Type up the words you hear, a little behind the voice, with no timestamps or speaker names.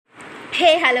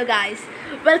Hey, hello guys,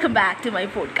 welcome back to my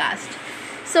podcast.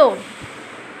 So,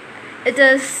 it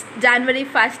is January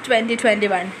 1st,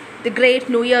 2021, the great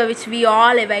new year which we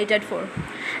all awaited for.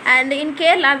 And in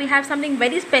Kerala, we have something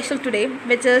very special today,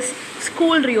 which is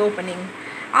school reopening.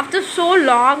 After so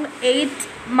long, 8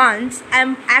 months,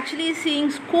 I'm actually seeing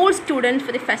school students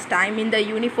for the first time in the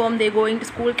uniform. They're going to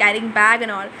school carrying bag and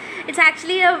all. It's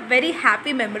actually a very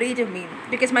happy memory to me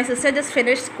because my sister just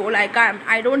finished school.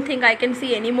 I don't think I can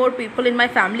see any more people in my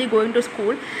family going to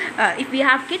school. If we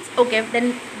have kids, okay,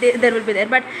 then there will be there.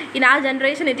 But in our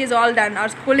generation, it is all done. Our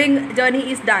schooling journey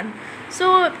is done.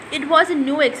 So it was a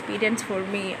new experience for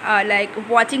me, like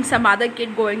watching some other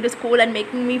kid going to school and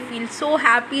making me feel so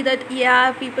happy that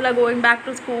yeah, people are going back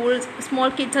to school.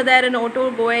 Small kids are there in auto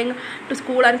going to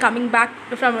school and coming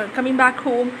back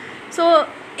home. So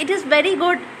it is very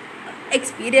good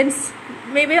experience.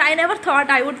 Maybe I never thought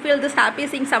I would feel this happy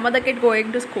seeing some other kid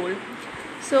going to school.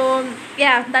 So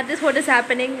yeah, that is what is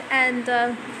happening, and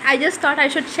I just thought I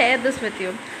should share this with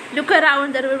you. Look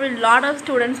around, there will be a lot of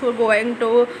students who are going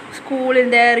to school in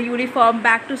their uniform,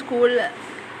 back to school.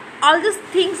 All these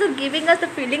things are giving us the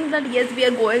feeling that yes, we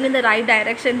are going in the right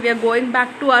direction, we are going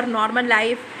back to our normal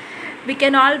life, we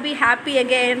can all be happy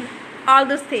again, all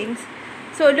those things.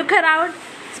 So look around,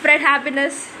 spread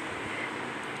happiness,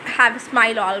 have a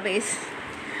smile always.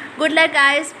 Good luck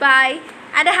guys, bye,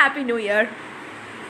 and a happy new year.